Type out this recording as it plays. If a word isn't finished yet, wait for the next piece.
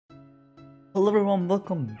Hello everyone,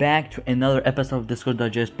 welcome back to another episode of Discord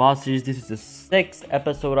Digest Boss Series. This is the 6th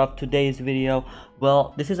episode of today's video.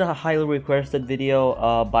 Well, this is a highly requested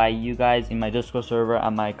video by you guys in my Discord server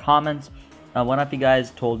and my comments. One of you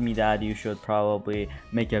guys told me that you should probably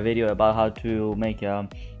make a video about how to make a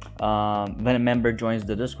when a member joins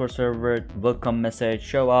the Discord server, welcome message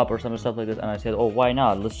show up or some stuff like this, and I said, oh, why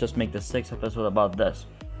not? Let's just make the 6th episode about this.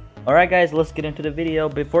 Alright guys, let's get into the video.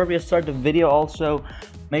 Before we start the video, also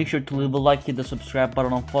make sure to leave a like, hit the subscribe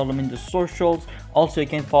button, and follow me in the socials. Also, you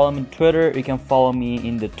can follow me on Twitter, you can follow me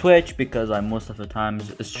in the Twitch because I'm most of the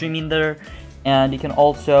times streaming there, and you can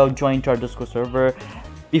also join to our Discord server.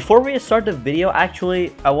 Before we start the video,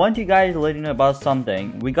 actually, I want you guys to let you know about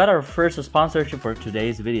something. We got our first sponsorship for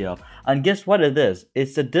today's video, and guess what it is?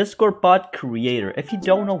 It's a Discord bot creator. If you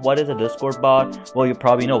don't know what is a Discord bot, well, you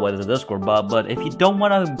probably know what is a Discord bot, but if you don't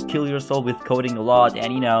want to kill yourself with coding a lot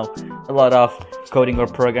and, you know, a lot of coding or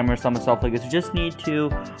programming or some stuff like this, you just need to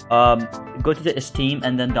go to the Steam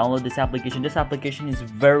and then download this application. This application is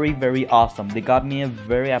very awesome. They got me a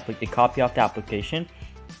copy of the application,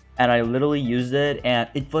 and I literally used it, and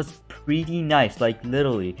it was pretty nice. Like,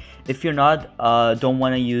 literally, if you're not don't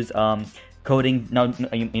want to use coding, now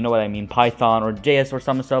you know what I mean, Python or JS or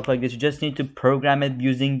some stuff like this, you just need to program it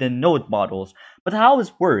using the node models. But how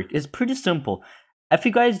it works is pretty simple. If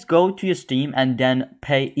you guys go to your Steam and then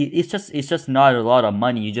pay, it's just not a lot of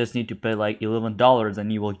money. You just need to pay like $11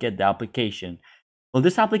 and you will get the application. Well,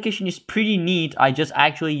 this application is pretty neat. I just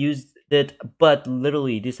actually used it, but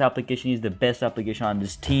literally this application is the best application on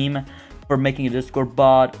this team for making a Discord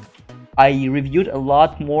bot. I reviewed a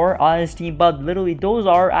lot more on Steam, but literally those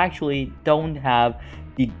are actually don't have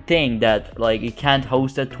the thing that like you can't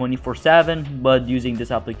host it 24/7, but using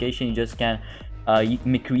this application you just can you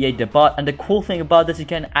can create the bot. And the cool thing about this, you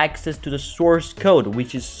can access to the source code,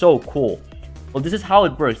 which is so cool. Well, this is how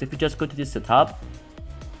it works. If you just go to this setup,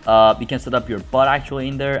 you can set up your bot actually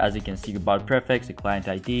in there. As you can see, your bot prefix, the client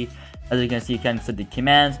ID. As you can see, you can set the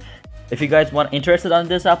commands. If you guys want interested on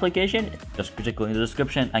this application, just click in the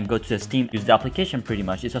description and go to the Steam. Use the application pretty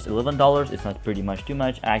much. It's just $11. It's not pretty much too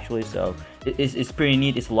much actually, so it's pretty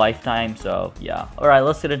neat. It's lifetime, so yeah. Alright,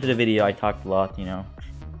 let's get into the video. I talked a lot, you know.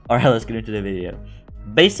 Alright, let's get into the video.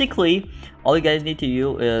 Basically, all you guys need to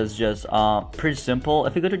do is just pretty simple.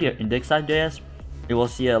 If you go to your index.js, you will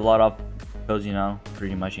see a lot of codes, you know,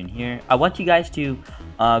 pretty much in here. I want you guys to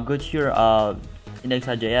go to your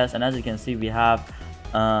index.js, and as you can see, we have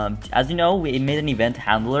as you know, we made an event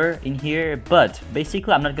handler in here, but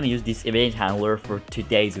basically I'm not going to use this event handler for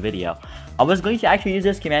today's video. I was going to actually use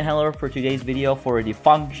this command handler for today's video for the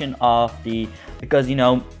function of the, because you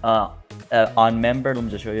know, on member, let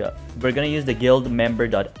me just show you, we're going to use the guild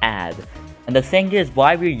member.add. And the thing is,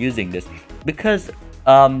 why we're using this, because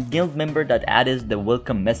guild member.add is the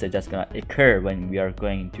welcome message that's gonna occur when we are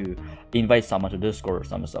going to invite someone to Discord or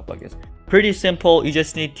some stuff like this. Pretty simple. You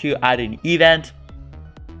just need to add an event,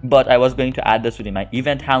 but I was going to add this within my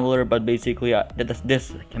event handler, but basically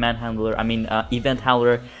this command handler, event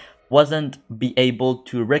handler wasn't be able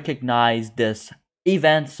to recognize this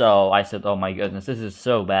event. So I said, oh my goodness, this is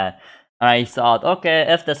so bad. And I thought, okay,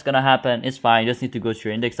 if that's gonna happen, it's fine. Just need to go to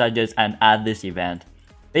your index.js and add this event.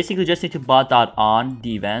 Basically, just need to bot.on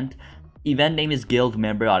the event. Event name is guild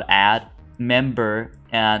member.add member,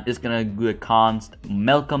 and it's gonna do a const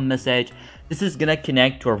welcome message. This is gonna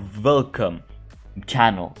connect to our welcome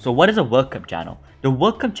channel. So what is a welcome channel? The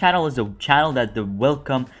welcome channel is a channel that the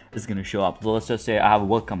welcome is gonna show up. So let's just say I have a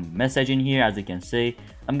welcome message in here. As you can see,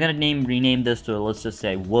 I'm gonna rename this to, let's just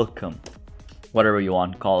say, welcome, whatever you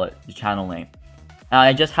want to call it, the channel name.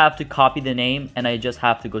 I just have to copy the name, and I just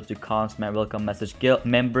have to go to const welcome message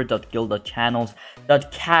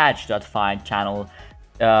member.guild.channels.catch.find channel.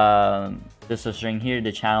 This is string here,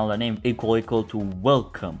 the channel, the name equal to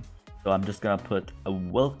welcome. So I'm just gonna put a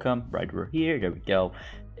welcome right over here. There we go.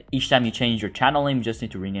 Each time you change your channel name, you just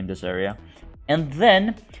need to rename this area. And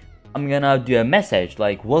then I'm gonna do a message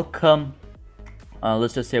like welcome.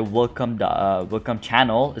 Let's just say welcome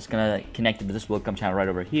channel. It's gonna connect to this welcome channel right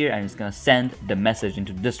over here, and it's gonna send the message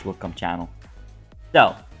into this welcome channel.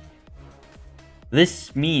 So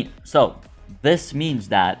this means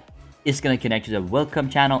that it's gonna connect to the welcome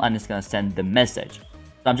channel and it's gonna send the message.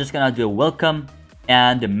 So I'm just gonna do a welcome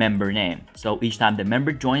and the member name. So each time the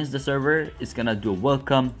member joins the server, it's gonna do a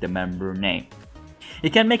welcome the member name. You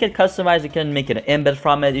can make it customized, you can make it an embed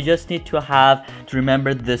from it. You just need to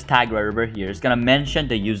remember this tag right over here. It's gonna mention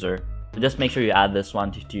the user. So just make sure you add this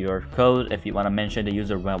one to your code if you want to mention the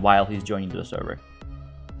user while he's joining the server.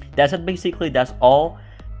 That's it, basically. That's all.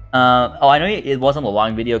 Oh, I know it wasn't a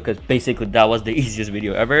long video because basically that was the easiest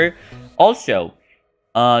video ever. Also,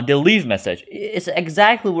 the leave message. It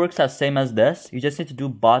exactly works as same as this. You just need to do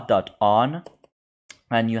bot.on,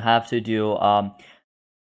 and you have to do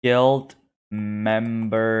guild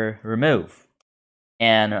member remove,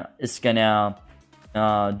 and it's gonna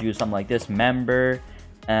do something like this, member,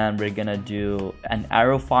 and we're gonna do an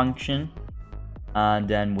arrow function, and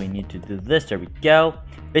then we need to do this. There we go.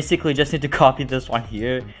 Basically just need to copy this one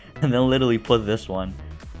here and then literally put this one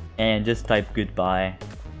and just type goodbye.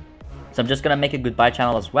 So I'm just gonna make a goodbye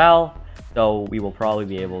channel as well, so we will probably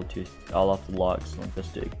be able to all of the logs. So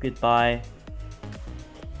just do goodbye.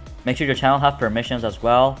 Make sure your channel have permissions as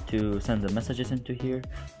well to send the messages into here.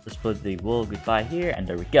 Just put the goodbye here, and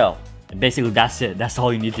there we go. And basically that's it. That's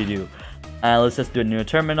all you need to do. Let's just do a new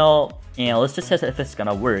terminal, and let's just test if it's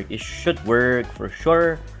gonna work. It should work for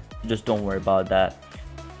sure. Just don't worry about that.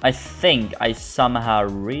 I think I somehow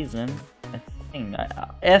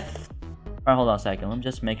Alright, hold on a second. Let me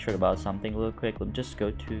just make sure about something real quick. Let me just go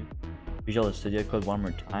to Visual Studio Code one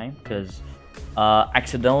more time, because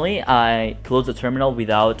accidentally I closed the terminal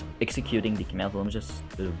without executing the command. Let me just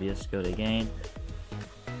do VS Code again.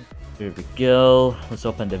 Here we go. Let's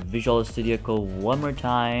open the Visual Studio Code one more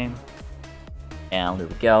time, and there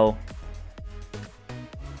we go.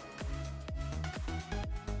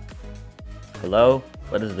 Hello?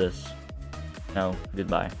 What is this? No,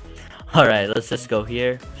 goodbye. Alright, let's just go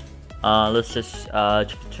here. Let's just check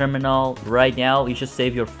the terminal. Right now, you should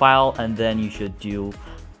save your file, and then you should do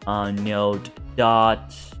node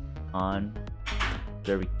dot on.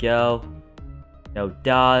 There we go. Node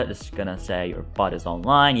dot. It's gonna say your bot is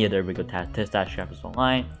online. Yeah, there we go. Test-chapter is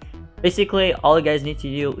online. Basically, all you guys need to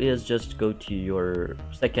do is just go to your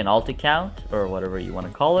second alt account or whatever you want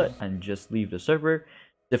to call it, and just leave the server.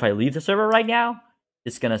 If I leave the server right now,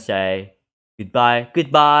 it's gonna say goodbye,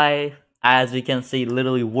 goodbye. As we can see, it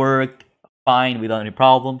literally worked fine without any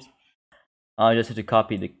problems. I just have to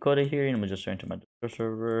copy the code here, and we'll just turn to my Discord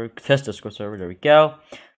server, test Discord server. There we go.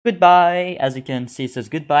 Goodbye. As you can see, it says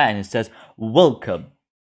goodbye, and it says welcome.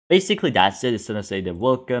 Basically, that's it. It's gonna say the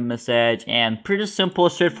welcome message, and pretty simple,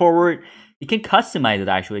 straightforward. You can customize it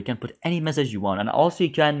actually. You can put any message you want, and also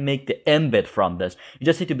you can make the embed from this. You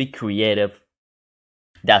just need to be creative.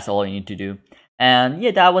 That's all you need to do. And yeah,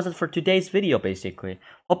 that was it for today's video basically.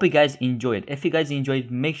 Hope you guys enjoyed. If you guys enjoyed,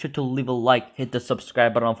 make sure to leave a like, hit the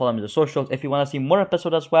subscribe button, and follow me on the socials. If you want to see more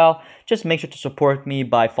episodes as well, just make sure to support me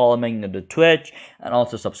by following the Twitch and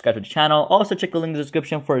also subscribe to the channel. Also check the link in the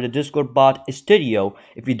description for the Discord bot studio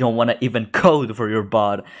if you don't want to even code for your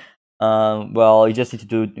bot. Well, you just need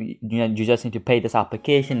to you just need to pay this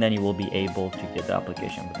application, then you will be able to get the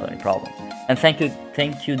application without any problems. And thank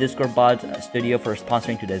you Discord bot studio for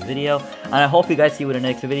sponsoring today's video, and I hope you guys see you in the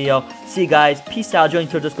next video. See you guys, peace out. Join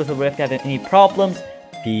to Discord server if you have any problems.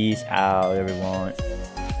 Peace out, everyone.